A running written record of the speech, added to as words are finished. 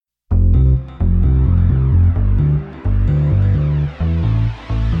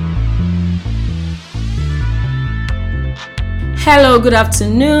Hello, good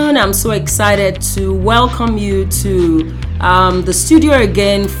afternoon. I'm so excited to welcome you to the studio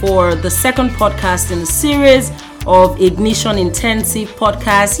again for the second podcast in the series of Ignition Intensive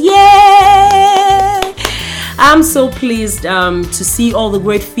podcast. Yay! I'm so pleased to see all the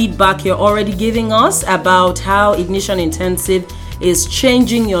great feedback you're already giving us about how Ignition Intensive is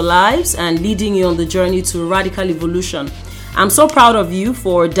changing your lives and leading you on the journey to radical evolution. I'm so proud of you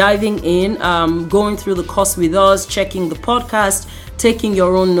for diving in, going through the course with us, checking the podcast, taking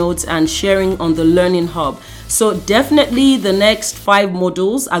your own notes, and sharing on the Learning Hub. So definitely the next 5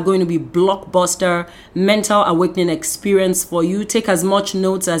 modules are going to be blockbuster mental awakening experience for you. Take as much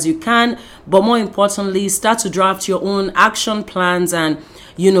notes as you can, but more importantly, start to draft your own action plans and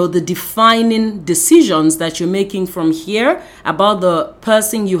the defining decisions that you're making from here about the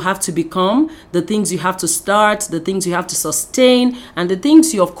person you have to become, the things you have to start, the things you have to sustain, and the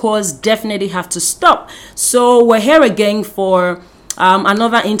things you, of course, definitely have to stop. So we're here again for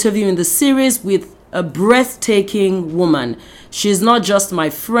another interview in the series with a breathtaking woman. She's not just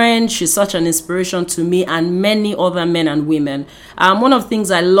my friend, she's such an inspiration to me and many other men and women. One of the things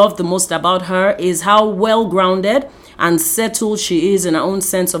I love the most about her is how well-grounded and settled she is in her own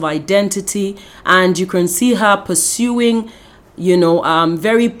sense of identity, and you can see her pursuing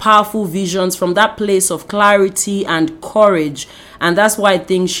very powerful visions from that place of clarity and courage. And that's why I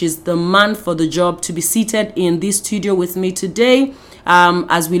think she's the man for the job to be seated in this studio with me today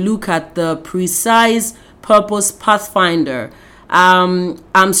as we look at the Precise Purpose Pathfinder.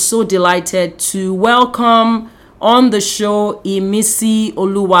 I'm so delighted to welcome on the show Imisi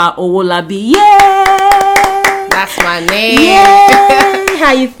Oluwa Owolabi. Yay! That's my name. Yay!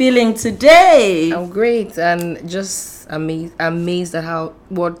 How you feeling today? I'm great and just amazed at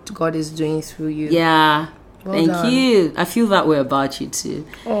what God is doing through you. Yeah. Well Thank done. you. I feel that way about you too.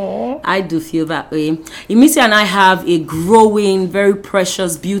 Oh, I do feel that way. Imisi and I have a growing, very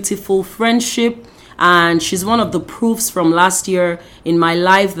precious, beautiful friendship, and she's one of the proofs from last year in my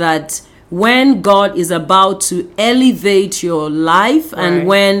life that when God is about to elevate your life, right, and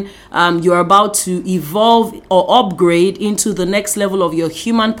when you're about to evolve or upgrade into the next level of your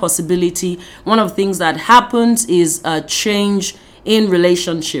human possibility, one of the things that happens is a change in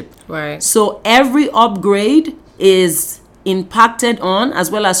relationship. right. So every upgrade is impacted on as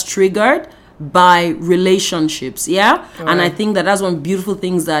well as triggered by relationships. Yeah. Right. And I think that that's one beautiful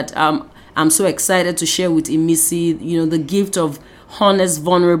things that I'm so excited to share with Imisi, the gift of honest,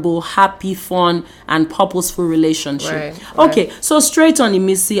 vulnerable, happy, fun, and purposeful relationship. Right. Okay, so straight on,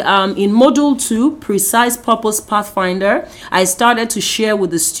 Imisi. In Module 2, Precise Purpose Pathfinder, I started to share with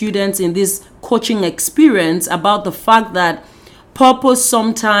the students in this coaching experience about the fact that purpose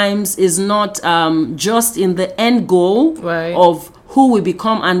sometimes is not just in the end goal, right, of who we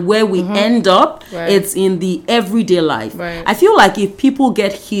become and where we end up. Right. It's in the everyday life. Right. I feel like if people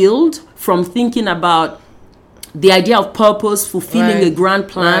get healed from thinking about the idea of purpose, fulfilling Right. a grand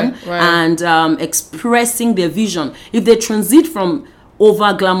plan, Right. and expressing their vision, if they transit from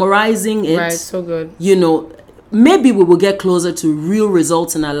over glamorizing it, Right, so good. maybe we will get closer to real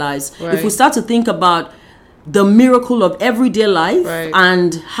results in our lives. Right. If we start to think about the miracle of everyday life, Right.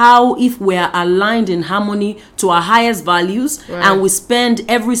 and how if we are aligned in harmony to our highest values, Right. and we spend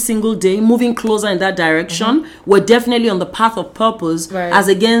every single day moving closer in that direction, we're definitely on the path of purpose, Right. as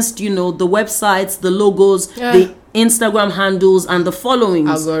against the websites, the logos, Yeah. the Instagram handles, and the followings,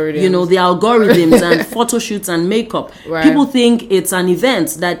 Algorithms. the algorithms and photo shoots and makeup. Right. People think it's an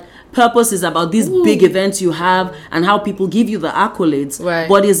event, that purpose is about these big events you have and how people give you the accolades, Right.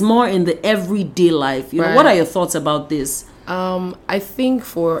 but it's more in the everyday life. Right. What are your thoughts about this? I think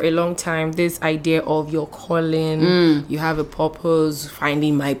for a long time, this idea of your calling, you have a purpose,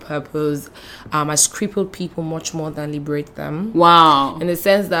 finding my purpose, has crippled people much more than liberate them. Wow. In the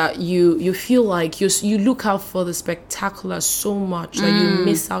sense that you feel like you look out for the spectacular so much that you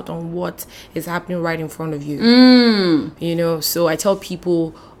miss out on what is happening right in front of you. So I tell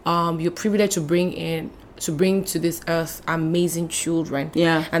people, you're privileged to bring to this earth amazing children.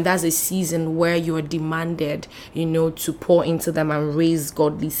 Yeah. And that's a season where you're demanded, to pour into them and raise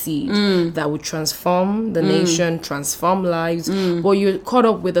godly seed that will transform the nation, transform lives. But you're caught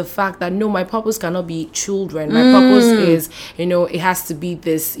up with the fact that, no, my purpose cannot be children. My purpose is, it has to be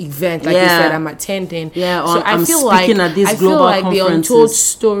this event, like you said, I'm attending. Yeah, so I'm I feel speaking like, at these global the conferences. untold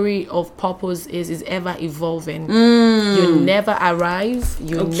story of purpose is ever evolving. You never arrive.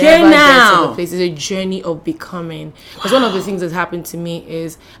 You Okay, never get now. to the place. It's a journey of becoming. Because one of the things that's happened to me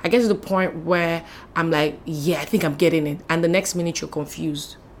is I get to the point where I'm like, I think I'm getting it, and the next minute you're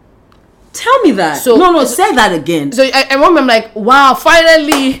confused. Tell me that. So- No, say that again. So I remember, I'm like, wow,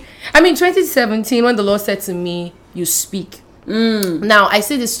 finally. I mean, 2017, when the Lord said to me, you speak. Now, I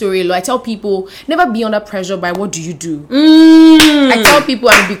say this story a lot. I tell people, never be under pressure by what do you do. I tell people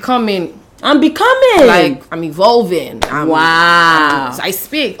I'm becoming. Like, I'm evolving. I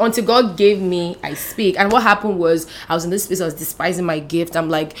speak. Until God gave me, I speak. And what happened was, I was in this space, I was despising my gift. I'm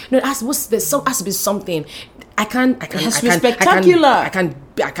like, no, there has to be something. I can't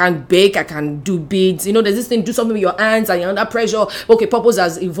bake, I can do beads. You know, there's this thing, do something with your hands and you're under pressure. Okay, purpose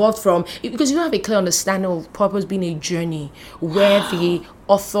has evolved from, because you don't have a clear understanding of purpose being a journey where the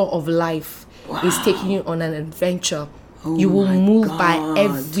author of life is taking you on an adventure. You will move by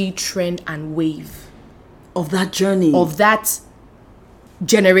every trend and wave of that journey, of that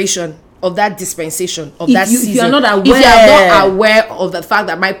generation, of that dispensation, of that season. If you are not aware, if you are not aware of the fact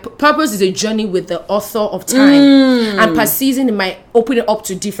that my purpose is a journey with the author of time, and per season it might open it up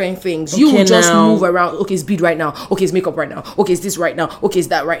to different things. You will just move around. Okay, it's bead right now. Okay, it's makeup right now. Okay, it's this right now. Okay, it's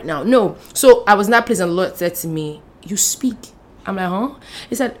that right now. No. So I was in that place and the Lord said to me, you speak. I'm like, huh?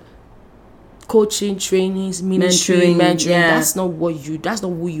 He said, coaching, trainings, ministry, mentoring. Yeah. That's not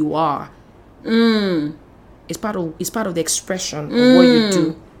who you are. It's part of the expression of what you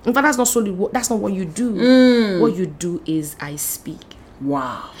do. In fact, that's not what you do. What you do is I speak.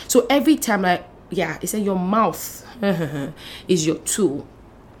 Wow. So every time it said your mouth is your tool.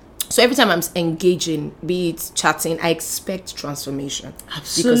 So every time I'm engaging, be it chatting, I expect transformation.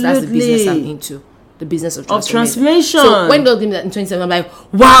 Absolutely. Because that's the business I'm into. The business of transformation. So when God gave me that in 2017, I'm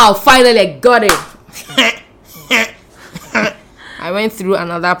like, wow, finally I got it. I went through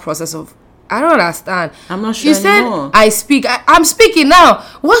another process of, I don't understand. I'm not sure anymore. I speak. I'm speaking now.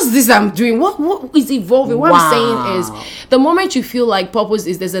 What's this I'm doing? What is evolving? What I'm saying is, the moment you feel like purpose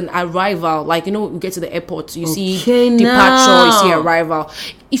is, there's an arrival. Like, you know, you get to the airport, you see departure, you see arrival.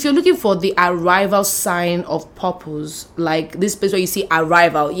 If you're looking for the arrival sign of purpose, like this place where you see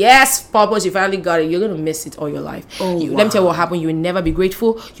arrival, yes, purpose, you finally got it, you're going to miss it all your life. Let me tell you what happened. You will never be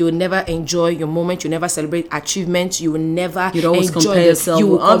grateful. You will never enjoy your moment. You will never celebrate achievements. You will never You'd always enjoy compare yourself You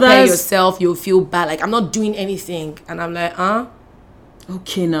will with compare others. yourself. You'll feel bad. Like, I'm not doing anything. And I'm like,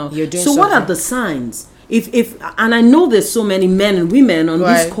 Okay, now. You're doing so something. what are the signs? If and I know there's so many men and women on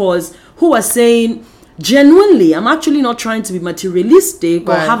this cause who are saying, genuinely, I'm actually not trying to be materialistic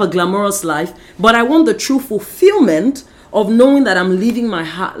or have a glamorous life, but I want the true fulfillment of knowing that I'm living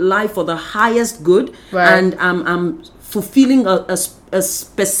my life for the highest good, and I'm fulfilling a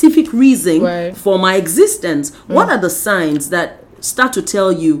specific reason for my existence. What are the signs that start to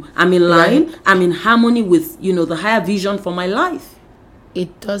tell you I'm in line, I'm in harmony with, the higher vision for my life?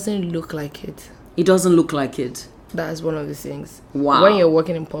 It doesn't look like it. It doesn't look like it. That's one of the things. Wow. When you're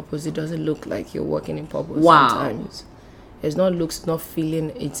working in purpose, it doesn't look like you're working in purpose. Wow. Sometimes it's not looks, it's not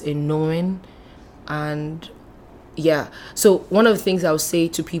feeling, it's a knowing. And yeah, so one of the things I would say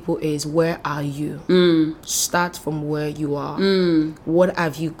to people is, where are you? Start from where you are. What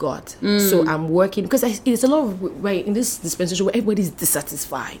have you got? So I'm working, because it's a lot of in this dispensation where everybody's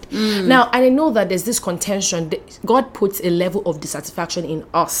dissatisfied now, and I know that there's this contention. God puts a level of dissatisfaction in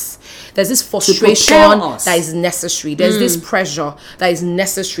us. There's this frustration that is necessary. There's this pressure that is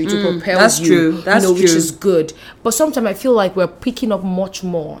necessary to propel That's you. True. That's true. Which is good. But sometimes I feel like we're picking up much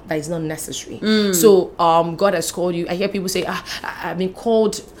more that is not necessary. So God has called you. I hear people say, I've been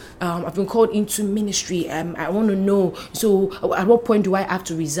called into ministry. I want to know, so at what point do I have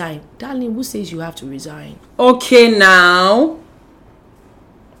to resign? Darling, who says you have to resign? Okay, now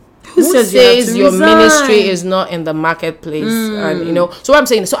who says your ministry is not in the marketplace? And so what I'm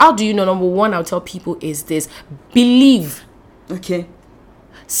saying, so how do you know? Number one, I'll tell people is this: believe. Okay.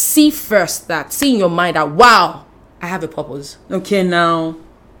 See in your mind that, wow, I have a purpose. Okay, now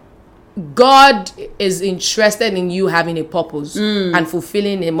God is interested in you having a purpose and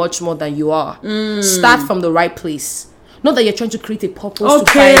fulfilling it much more than you are. Start from the right place. Not that you're trying to create a purpose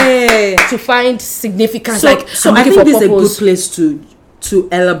to find significance. So I think this is a good place to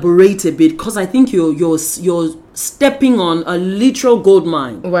elaborate a bit, because I think you're stepping on a literal gold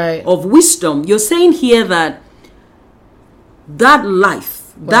mine of wisdom. You're saying here that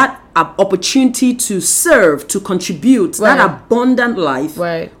life, that opportunity to serve, to contribute, that abundant life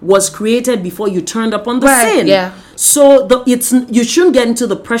was created before you turned upon the sin. Yeah. So you shouldn't get into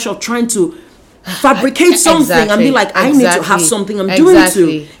the pressure of trying to fabricate something and be like, I need to have something I'm doing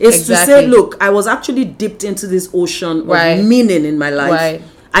to. It's to say, look, I was actually dipped into this ocean of meaning in my life.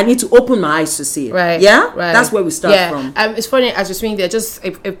 I need to open my eyes to see it. That's where we start from. It's funny, as you're swimming there, just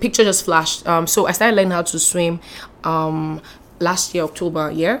a picture just flashed. So I started learning how to swim last year, October.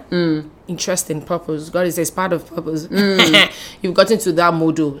 Interesting. Purpose. God is part of purpose. You've gotten to that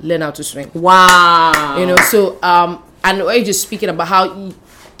module, learn how to swim. Wow. So and we're just speaking about how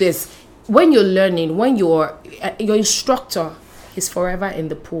when you're learning, when your instructor is forever in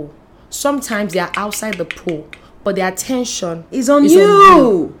the pool, sometimes they are outside the pool, but their attention is on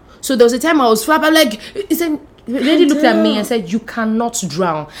you. So there was a time I was I'm like, he said, the lady looked at me and said, "You cannot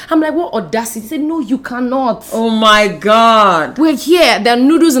drown." I'm like, what audacity? He said, "No, you cannot." Oh my God. We're here. There are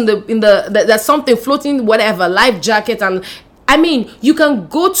noodles in the there's something floating, whatever, life jacket, and I mean, you can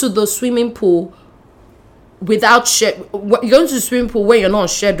go to the swimming pool without you go to the swimming pool where you're not on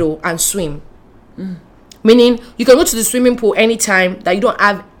schedule and swim. Meaning you can go to the swimming pool anytime that you don't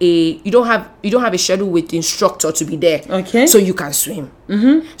have a schedule with the instructor to be there. Okay. So you can swim.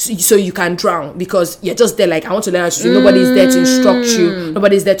 So you can drown because you're just there like, I want to learn how to swim. Nobody's there to instruct you.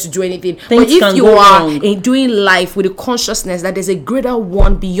 Nobody's there to do anything. But if you are in doing life with a consciousness that there's a greater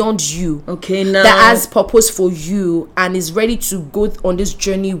one beyond you, okay, now that has purpose for you and is ready to go on this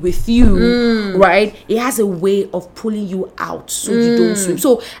journey with you, right? It has a way of pulling you out so you don't swim.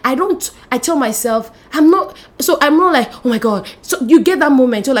 So I tell myself, I'm not like, oh my God. So you get that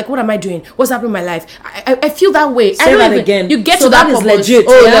moment, you're like, what am I doing? What's happening in my life? I feel that way. Say that again. You get so to that is purpose. Legit,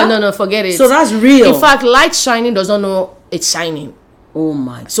 oh yeah? no, forget it. So that's real. In fact, light shining does not know it's shining. Oh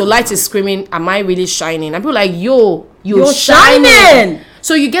my God. So light is screaming, am I really shining? And people are like, you're shining.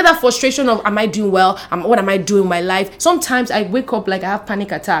 So you get that frustration of, am I doing well? What am I doing in my life? Sometimes I wake up like I have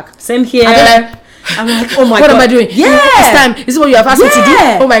panic attack. Same here. I'm like, oh my God. What am I doing? Yeah. This time, this is what you have asked me to do.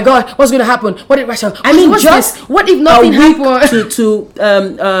 Oh my God, what's going to happen? What if what if nothing happened? to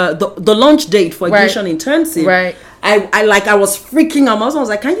the launch date for Ignition Intensive. Right. I was freaking out. My husband was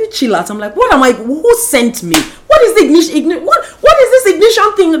like, "Can you chill out?" I'm like, "What am I? Who sent me? What is the ignition? What is this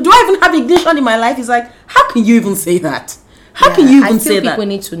ignition thing? Do I even have ignition in my life?" He's like, "How can you even say that? How can you even say that?" People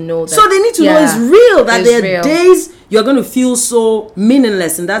need to know that. So they need to know it's real. That there are real. days you're going to feel so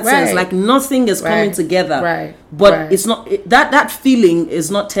meaningless in that sense, like nothing is coming together. Right. But it's not that feeling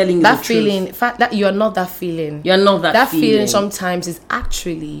is not telling you that the feeling. truth. In fact, that you're not that feeling. You're not that feeling. Feeling sometimes is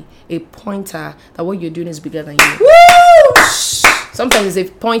actually a pointer that what you're doing is bigger than you. Woo! Sometimes it's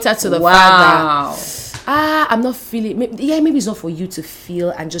a pointer to the fact that I'm not feeling. Maybe it's not for you to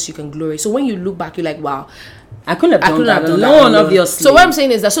feel and just you can glory. So when you look back, you're like, wow, I couldn't have done that alone, obviously. So what I'm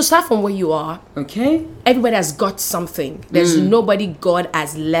saying is that, so start from where you are. Okay. Everybody has got something. There's nobody God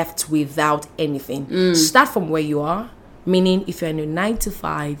has left without anything. Start from where you are. Meaning, if you're in a 9 to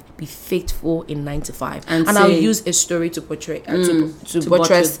 5, be faithful in 9 to 5. And I'll use a story to portray to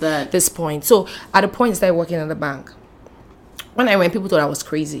buttress this point. So at the point I started working at the bank, when I went, people thought I was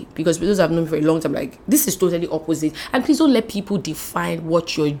crazy because those I've known for a long time, like, this is totally opposite. And please don't let people define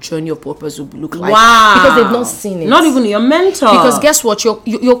what your journey of purpose will look like. Wow. Because they've not seen it. Not even your mentor. Because guess what?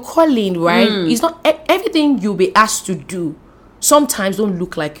 Your calling, right? It's not everything you'll be asked to do. Sometimes don't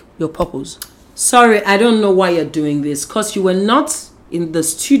look like your purpose. Sorry, I don't know why you're doing this. Because you were not in the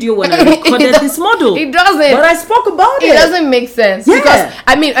studio when I recorded this model. It doesn't. But I spoke about it. It doesn't make sense. Yeah. Because,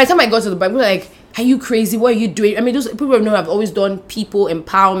 I mean, by the time I got to the Bible, like, are you crazy? What are you doing? I mean, those people know I've always done people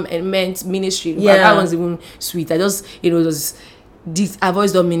empowerment ministry. Yeah. That one's even sweet. I just, I've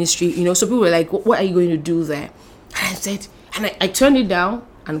always done ministry, So people were like, what are you going to do there? And I said, and I turned it down,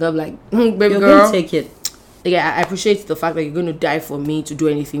 and God like, baby you're girl, going to take it. Yeah, I appreciate the fact that you're going to die for me to do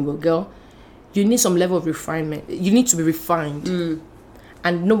anything, but girl, you need some level of refinement. You need to be refined,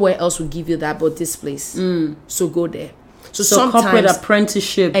 and nowhere else will give you that but this place. So go there. So sometimes, corporate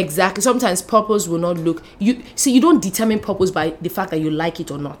apprenticeship. Exactly. Sometimes purpose will not look. You don't determine purpose by the fact that you like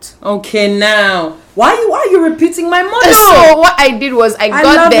it or not. Okay, now why are you repeating my model? So what I did was I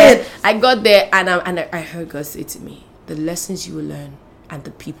got there and I heard God say to me, the lessons you will learn and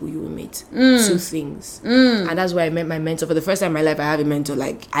the people you will meet. Two things. And that's where I met my mentor. For the first time in my life, I have a mentor.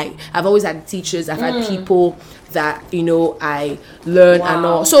 Like I've always had teachers. I've had people that I learn and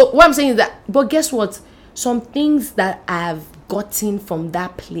all. So what I'm saying is that, but guess what? Some things that I've gotten from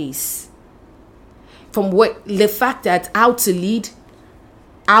that place, from what the fact that how to lead,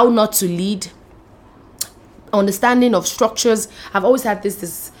 how not to lead, understanding of structures. I've always had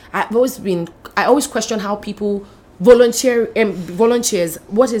this. I always question how people volunteers.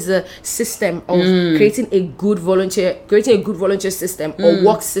 What is the system of creating a good volunteer system or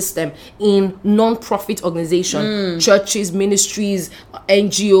work system in non-profit organization, churches, ministries,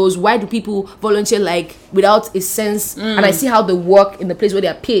 NGOs? Why do people volunteer like without a sense? And I see how they work in the place where they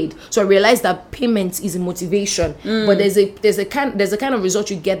are paid. So I realize that payment is a motivation, but there's a kind of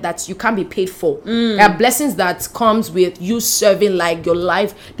result you get that you can't be paid for. There are blessings that comes with you serving, like your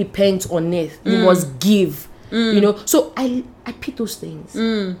life depends on it. You must give. So I pick those things.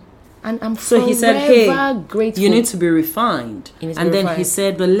 And I'm So he said, hey, grateful. you need to be refined. And then he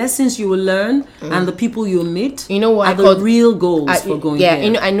said, the lessons you will learn and the people you'll meet are the real goals for going there.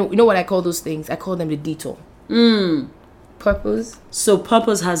 You know what I call those things? I call them the detour. Purpose. So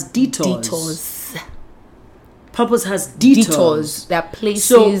purpose has detours. Purpose has detours. Detours. There are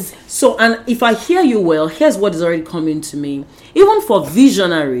places. So, and if I hear you well, here's what is already coming to me. Even for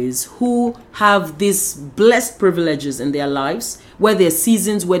visionaries who have these blessed privileges in their lives, where there are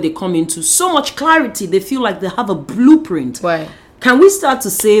seasons where they come into so much clarity, they feel like they have a blueprint. Right. Can we start to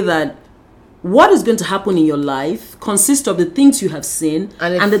say that what is going to happen in your life consists of the things you have seen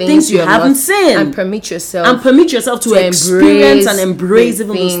and the things you haven't seen, and permit yourself to experience and embrace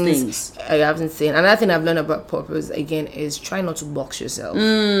even those things I haven't seen. Another thing I've learned about purpose again is try not to box yourself.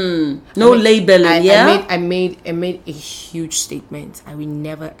 No labeling. I made a huge statement. I will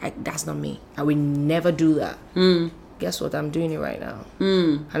never. That's not me. I will never do that. Guess what? I'm doing it right now.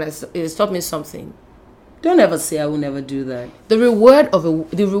 And it's taught me something. Don't ever say I will never do that. The reward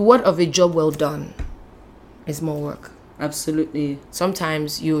of a job well done is more work. Absolutely.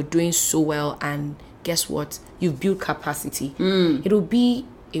 Sometimes you're doing so well, and guess what? You've built capacity. It'll be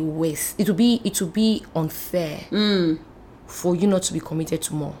a waste. It will be unfair for you not to be committed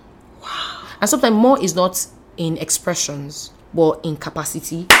to more. Wow. And sometimes more is not in expressions, but in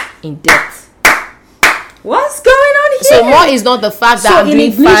capacity, in depth. What's going on here? So more is not the fact that I'm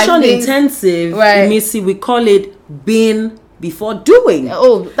doing 5 things. Intensive, right? We call it being before doing.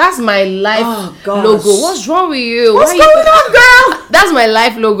 Oh, that's my life logo. What's wrong with you? What's going on, girl? That's my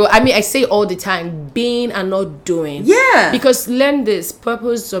life logo. I mean, I say all the time, being and not doing. Yeah. Because learn this,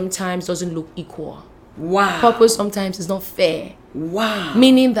 purpose sometimes doesn't look equal. Wow. Purpose sometimes is not fair. Wow.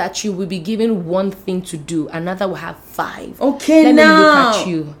 Meaning that you will be given one thing to do, another will have 5. Okay, Let now. them look at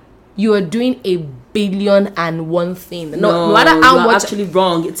you. You are doing 1,000,000,001 thing. No matter how you're much. Actually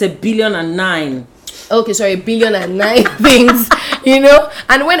wrong. It's 1,000,000,009. Okay, sorry, 1,000,009 things.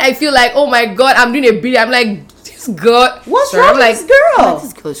 And when I feel like, oh my God, I'm doing 1 billion, I'm like, this girl. What's wrong with this girl?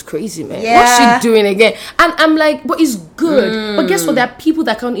 This girl is crazy, man. Yeah. What's she doing again? And I'm like, but it's good. But guess what? There are people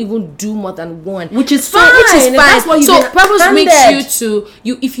that can't even do more than one, which is fine. That's what so purpose makes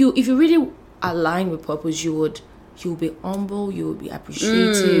you if you really align with purpose, you'll be humble, you'll be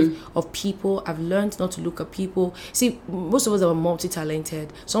appreciative of people. I've learned not to look at people. See, most of us are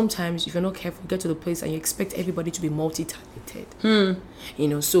multi-talented. Sometimes, if you're not careful, you get to the place and you expect everybody to be multi-talented.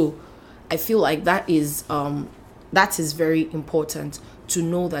 So I feel like that is very important to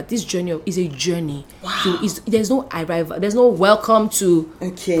know that this journey is a journey. Wow. There's no arrival. There's no welcome to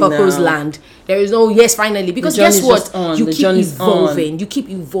purpose land. There is no yes finally, because guess what? You keep evolving. You keep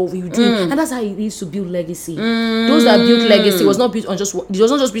evolving. You do, and that's how it is to build legacy. Those that built legacy was not built on it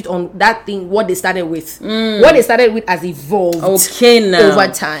was not just built on that thing what they started with. What they started with has evolved. Over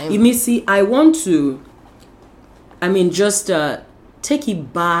time. Imisi, I want to. Just take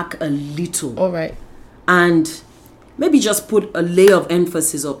it back a little. All right. And maybe just put a layer of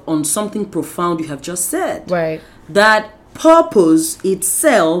emphasis on something profound you have just said. Right. That purpose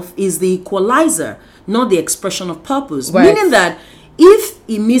itself is the equalizer, not the expression of purpose. Right. Meaning that if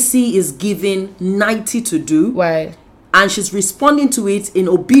Imisi is given 90 to do, right, and she's responding to it in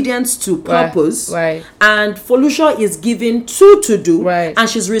obedience to purpose, right, and Folusha is given 2 to do, right, and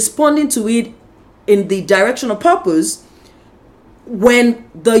she's responding to it in the direction of purpose, when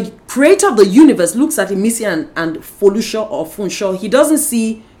the creator of the universe looks at Imisi and Folusha or Funsho, he doesn't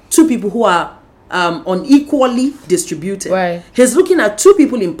see 2 people who are unequally distributed. Right. He's looking at 2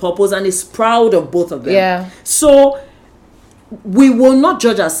 people in purpose and is proud of both of them. Yeah. So we will not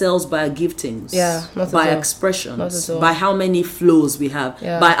judge ourselves by our giftings, by expressions, by how many flows we have,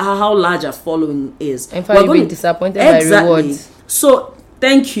 by how large our following is. In fact, you'll be disappointed by rewards. So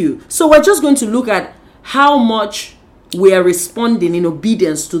thank you. So we're just going to look at how much we are responding in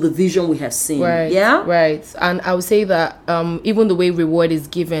obedience to the vision we have seen. Right. Yeah. Right. And I would say that even the way reward is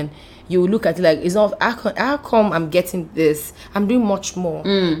given, you look at it like, it's not how come I'm getting this? I'm doing much more.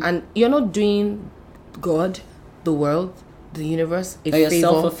 And you're not doing God, the world, the universe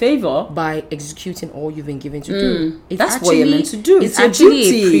yourself a favor by executing all you've been given to do. That's what you're meant to do. It's actually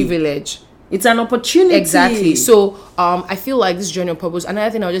a privilege. It's an opportunity. Exactly. So I feel like this journey of purpose. Another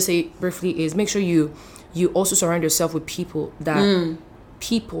thing I'll just say briefly is make sure you also surround yourself with people that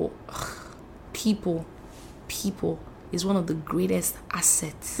people is one of the greatest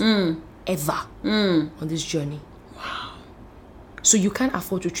assets ever on this journey. Wow. So you can't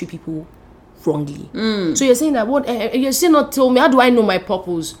afford to treat people wrongly. So you're saying that you're still not telling me, how do I know my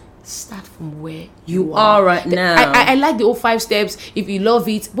purpose? Start from where you are right now. I like the 5 steps if you love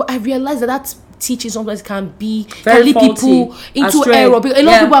it, but I realized that teaching sometimes can be Very can lead faulty, people into astray. error. Because a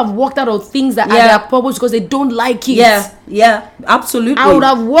lot of people have walked out of things that are their purpose because they don't like it. Yeah, absolutely. I would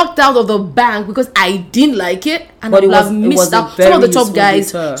have walked out of the bank because I didn't like it, and But I would have missed out. Some of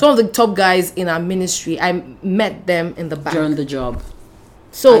the top guys in our ministry, I met them in the bank during the job.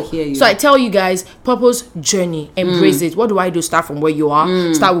 So I tell you guys, purpose, journey, embrace it. What do I do? Start from where you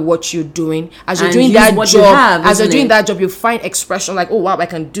are. Start with what you're doing. As you're doing that job, you find expression like, oh wow, I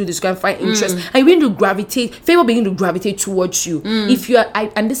can do this. You can find interest, and you begin to gravitate. Favor begin to gravitate towards you. If you are,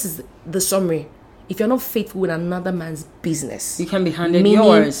 and this is the summary. If you're not faithful with another man's business, you can be handed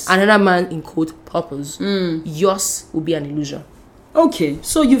yours. Another man in quote purpose, yours will be an illusion. Okay,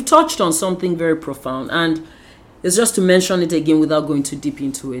 so you've touched on something very profound, and it's just to mention it again without going too deep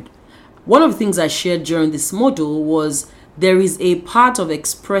into it. One of the things I shared during this module was there is a part of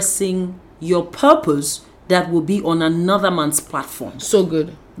expressing your purpose that will be on another man's platform. So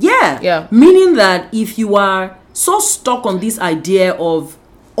good. Yeah. Meaning that if you are so stuck on this idea of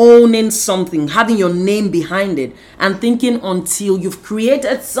owning something, having your name behind it, and thinking until you've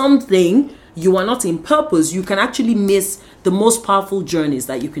created something, you are not in purpose, you can actually miss the most powerful journeys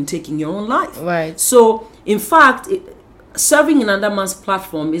that you can take in your own life. Right. So, in fact, serving in another man's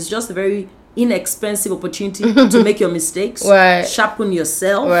platform is just a very inexpensive opportunity to make your mistakes, sharpen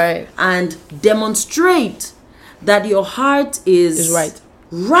yourself, and demonstrate that your heart is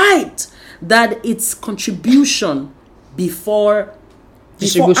right, that it's contribution before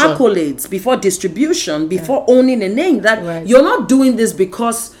accolades, before distribution, before owning a name, that you're not doing this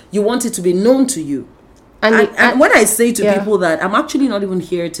because you want it to be known to you. And when I say to people that I'm actually not even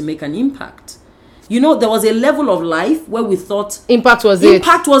here to make an impact, you know, there was a level of life where we thought impact was it.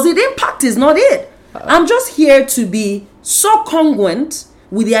 Impact is not it. I'm just here to be so congruent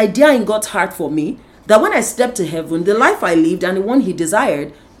with the idea in God's heart for me that when I step to heaven, the life I lived and the one He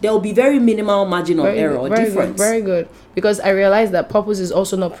desired, there will be very minimal margin of error or difference. Very good. Because I realized that purpose is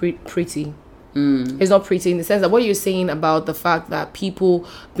also not pretty. It's not pretty in the sense that what you're saying about the fact that people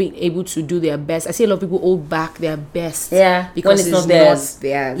being able to do their best. I see a lot of people hold back their best. Because it's not theirs.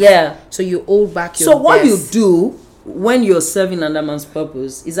 Yeah. So you hold back your best. So what you do when you're serving another man's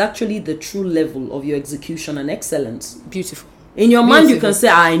purpose is actually the true level of your execution and excellence. Beautiful. In your mind, you can say,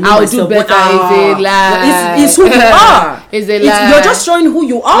 I know I'll myself, do better. It's a lie. It's who you are. It's a lie. You're just showing who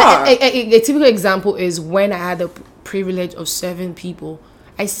you are. A typical example is when I had the privilege of serving people.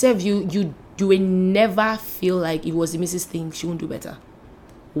 I serve you. You will never feel like it was the Mrs. thing. She won't do better.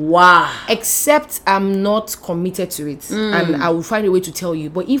 Wow. Except I'm not committed to it, and I will find a way to tell you.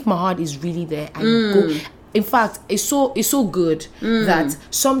 But if my heart is really there, I go. In fact, it's so good that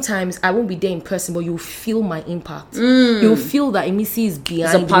sometimes I won't be there in person, but you'll feel my impact. You'll feel that Emisi is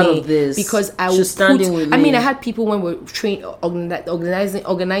behind part me of this. Because I will standing with me. I mean, I had people when we're trained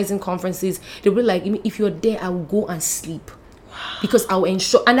organizing conferences. They were like, if you're there, I will go and sleep because I will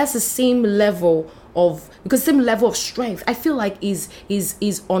ensure. And that's the same level of strength. I feel like is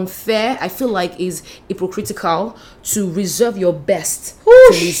unfair. I feel like is hypocritical to reserve your best.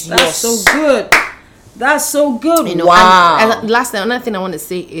 That's so good. That's so good. You know, wow. And another thing I want to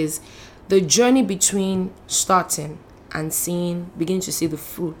say is the journey between starting and beginning to see the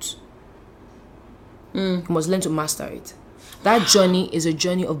fruit. You must learn to master it. That journey is a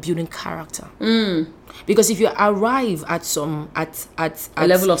journey of building character. Because if you arrive at a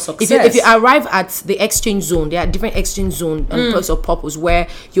level of success, if you arrive at the exchange zone, there are different exchange zones and points of purpose where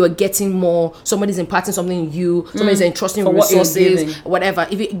you are getting more. Somebody's imparting something in you. Somebody's entrusting you with resources, whatever.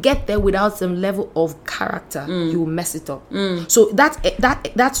 If you get there without some level of character, you will mess it up. So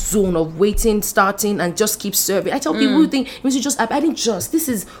that zone of waiting, starting, and just keep serving. I tell people who think this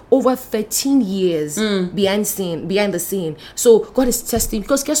is over 13 years behind the scene. So God is testing,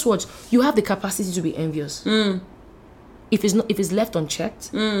 because guess what? You have the capacity to be envious. If it's left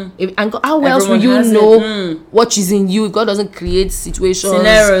unchecked, how else will you know what is in you if God doesn't create situations,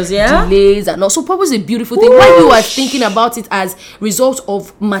 scenarios, delays, and all? So purpose is a beautiful thing. When you are thinking about it as result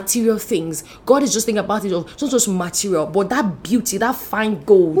of material things, God is just thinking about it of not just material, but that beauty, that fine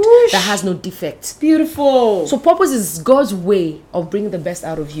gold that has no defect. Beautiful. So purpose is God's way of bringing the best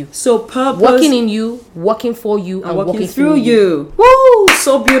out of you. So purpose, working in you, working for you, and working through you. Woo!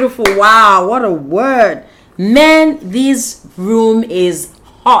 So beautiful. Wow, what a word. Man, this room is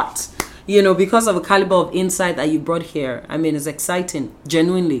hot, because of the caliber of insight that you brought here. I mean, it's exciting,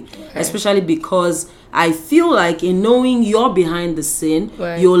 genuinely, especially because I feel like in knowing you're behind the scene,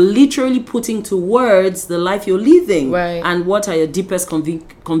 you're literally putting to words the life you're living and what are your deepest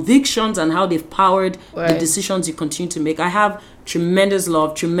convictions and how they've powered the decisions you continue to make. I have tremendous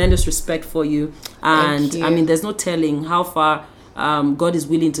love, tremendous respect for you. And I mean, there's no telling how far God is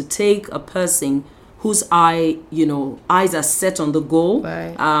willing to take a person whose eyes are set on the goal,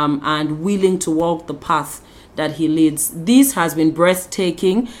 Right. and willing to walk the path that he leads. This has been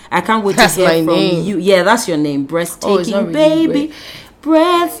breathtaking. I can't wait That's to hear my from name. you. Yeah, that's your name. Breathtaking, it's not really baby.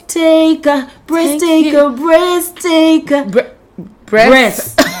 Breathtaker, breathtaker, breathtaker.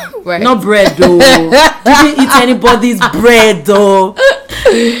 Breath. Right. Not bread though. Didn't eat anybody's bread though.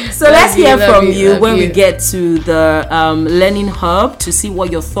 So let's hear from you when we get to the learning hub to see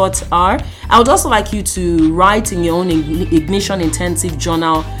what your thoughts are. I would also like you to write in your own Ignition Intensive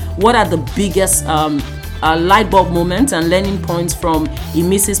journal what are the biggest light bulb moments and learning points from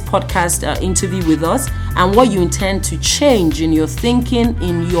Imissi's podcast interview with us, and what you intend to change in your thinking,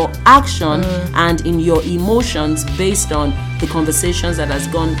 in your action, and in your emotions based on the conversations that has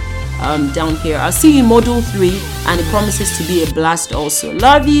gone down here. I'll see you in Module 3, and it promises to be a blast also.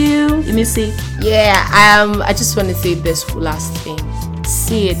 Love you, Imissi. Yeah, I just want to say this last thing.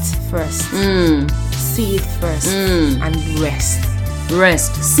 See it first. See it first and rest.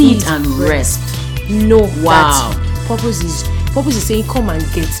 Rest. See it and rest. No, Wow. that purpose is saying come and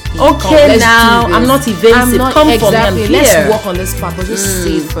get me. Okay, let's now do this. I'm not evasive. Come exactly. from me. Let's work on this purpose. Just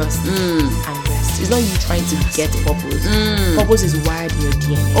say it first and rest. It's not you trying to get purpose. Purpose is wired in your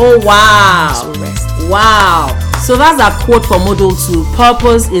DNA. Oh wow. So rest. Wow. So that's our quote for Module 2.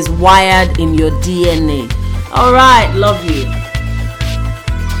 Purpose is wired in your DNA. All right. Love you.